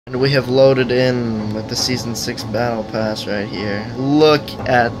And we have loaded in with the Season 6 Battle Pass right here. Look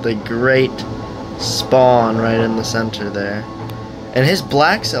at the great spawn right in the center there. And his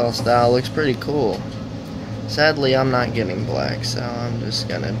Black Cell style looks pretty cool. Sadly, I'm not getting Black Cell. I'm just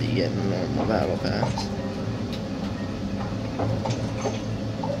gonna be getting normal Battle Pass.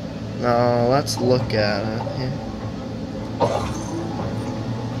 Now, let's look at it here.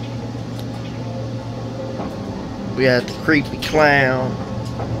 We got the Creepy Clown.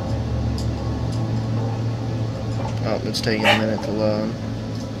 Oh, it's taking a minute to load.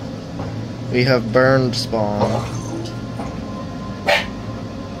 We have Burned Spawn.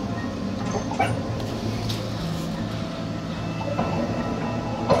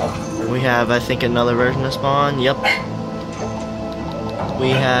 We have, I think, another version of Spawn. Yep. We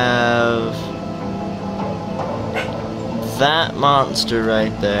have that monster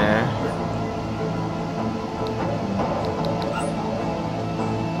right there.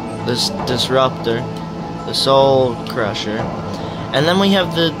 This Disruptor. The Soul Crusher. And then we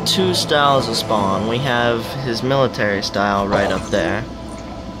have the two styles of Spawn. We have his military style right up there,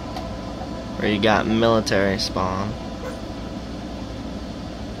 where you got military Spawn.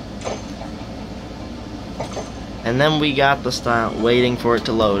 And then we got the style, waiting for it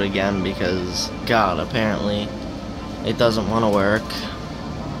to load again because, God, apparently it doesn't want to work.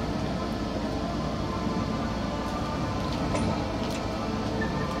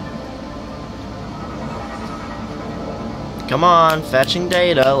 Come on, fetching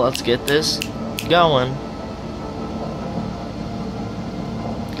data. Let's get this going.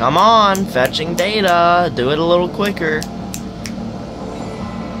 Come on, fetching data. Do it a little quicker.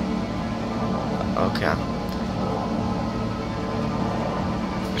 Okay.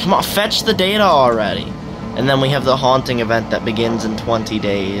 Come on, fetch the data already. And then we have the haunting event that begins in 20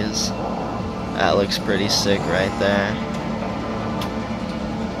 days. That looks pretty sick right there.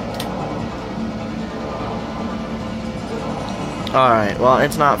 Alright, well,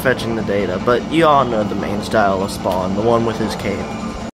 it's not fetching the data, but you all know the main style of Spawn, the one with his cape.